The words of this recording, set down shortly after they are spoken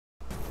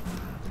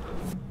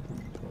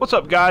What's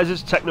up, guys?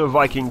 It's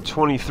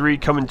TechnoViking23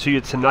 coming to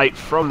you tonight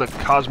from the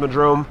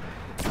Cosmodrome,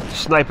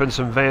 sniping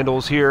some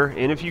vandals here.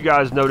 And if you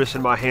guys notice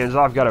in my hands,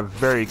 I've got a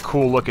very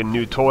cool looking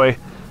new toy.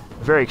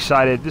 Very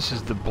excited. This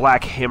is the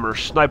Black Hammer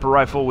sniper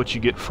rifle, which you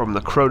get from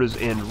the Crota's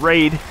End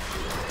raid.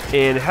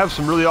 And have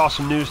some really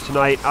awesome news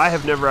tonight. I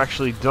have never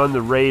actually done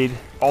the raid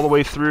all the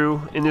way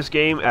through in this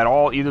game at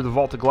all, either the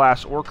Vault of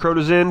Glass or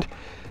Crota's End.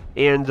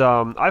 And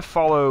I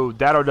follow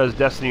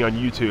DattoDoesDestiny on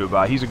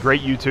YouTube. He's a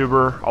great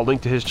YouTuber. I'll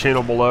link to his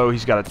channel below.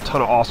 He's got a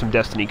ton of awesome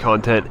Destiny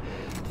content.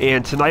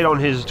 And tonight on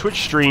his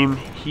Twitch stream,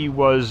 he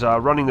was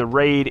running the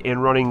raid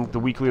and running the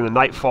weekly and the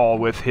nightfall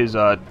with his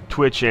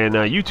Twitch and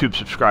YouTube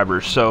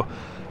subscribers. So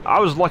I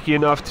was lucky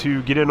enough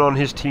to get in on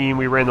his team.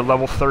 We ran the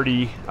level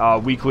 30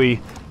 weekly,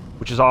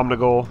 which is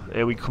Omnigul,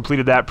 and we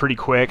completed that pretty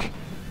quick.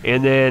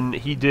 And then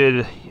he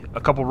did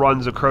a couple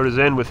runs of Crota's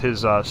End with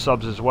his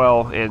subs as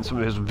well and some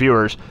of his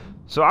viewers.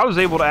 So I was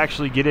able to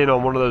actually get in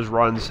on one of those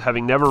runs,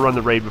 having never run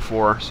the raid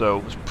before. So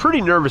I was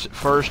pretty nervous at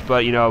first,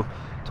 but, you know,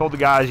 told the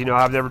guys, you know,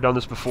 I've never done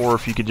this before,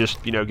 if you could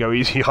just, you know, go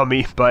easy on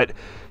me. But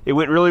it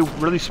went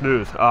really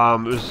smooth. It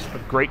was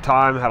a great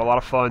time, had a lot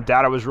of fun.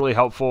 Datto was really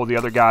helpful. The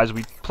other guys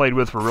we played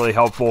with were really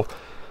helpful.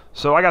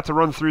 So I got to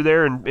run through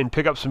there and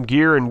pick up some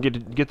gear and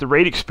get the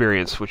raid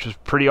experience, which was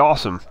pretty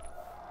awesome.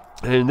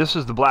 And this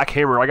is the Black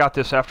Hammer. I got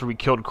this after we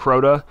killed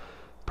Crota.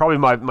 Probably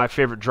my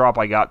favorite drop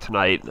I got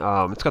tonight.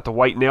 It's got the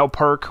white nail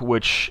perk,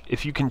 which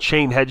if you can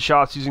chain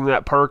headshots using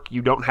that perk,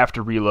 you don't have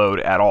to reload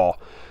at all.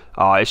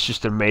 It's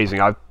just amazing.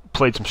 I've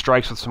played some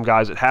strikes with some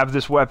guys that have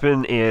this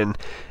weapon, and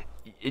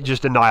it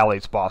just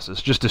annihilates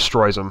bosses, just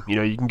destroys them. You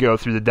know, you can go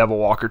through the Devil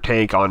Walker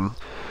tank on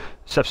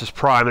Sepsis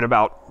Prime in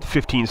about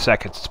 15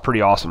 seconds. It's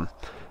pretty awesome.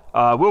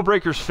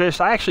 Willbreaker's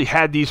Fist, I actually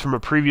had these from a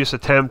previous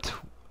attempt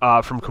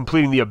from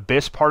completing the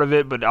Abyss part of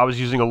it, but I was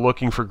using a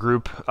Looking for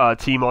Group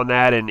team on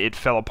that, and it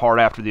fell apart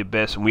after the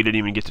Abyss, and we didn't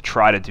even get to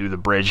try to do the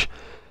bridge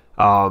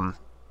part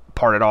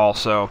at all.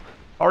 So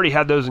I already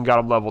had those and got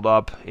them leveled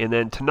up. And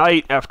then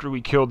tonight, after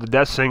we killed the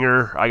Death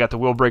Singer, I got the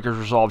Willbreaker's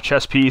Resolve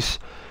chest piece,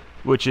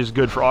 which is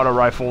good for auto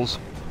rifles,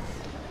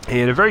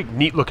 and a very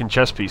neat looking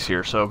chest piece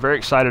here. So very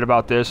excited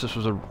about this. This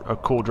was a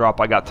cool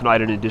drop I got tonight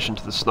in addition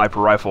to the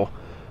sniper rifle.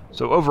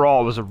 So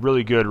overall, it was a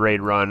really good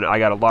raid run. I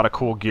got a lot of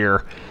cool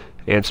gear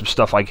and some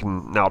stuff I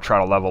can now try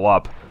to level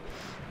up.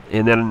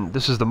 And then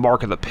this is the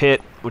Mark of the Pit,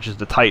 which is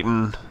the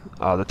Titan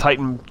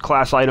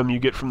class item you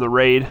get from the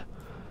raid.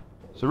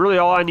 So really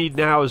all I need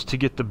now is to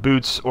get the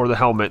boots or the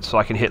helmet so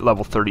I can hit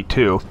level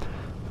 32.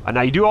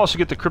 Now you do also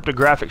get the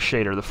cryptographic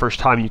shader the first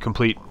time you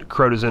complete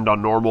Crota's End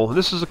on normal. And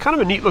this is kind of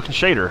a neat looking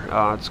shader.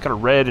 It's kind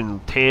of red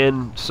and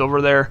tan,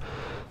 silver there.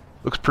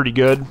 Looks pretty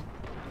good.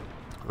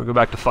 We'll go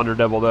back to Thunder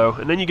Devil though.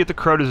 And then you get the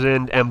Crota's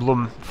End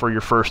emblem for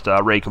your first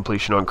raid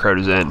completion on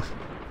Crota's End.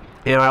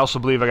 And I also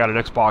believe I got an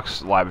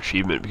Xbox Live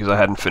achievement because I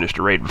hadn't finished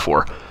a raid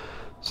before.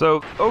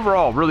 So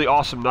overall, really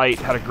awesome night.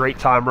 Had a great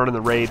time running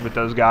the raid with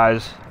those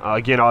guys.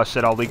 Again, I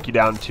said I'll link you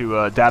down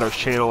to Datto's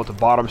channel at the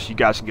bottom so you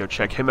guys can go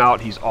check him out.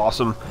 He's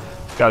awesome.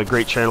 Got a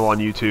great channel on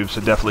YouTube,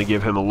 so definitely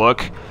give him a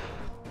look.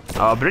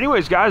 But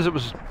anyways, guys, it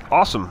was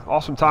awesome.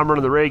 Awesome time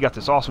running the raid. Got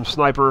this awesome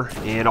sniper,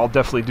 and I'll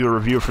definitely do a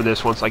review for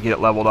this once I get it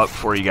leveled up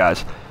for you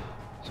guys.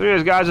 So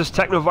anyways, guys, it's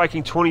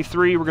TechnoViking23.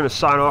 We're going to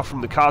sign off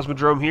from the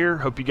Cosmodrome here.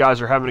 Hope you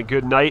guys are having a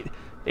good night,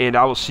 and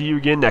I will see you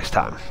again next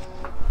time.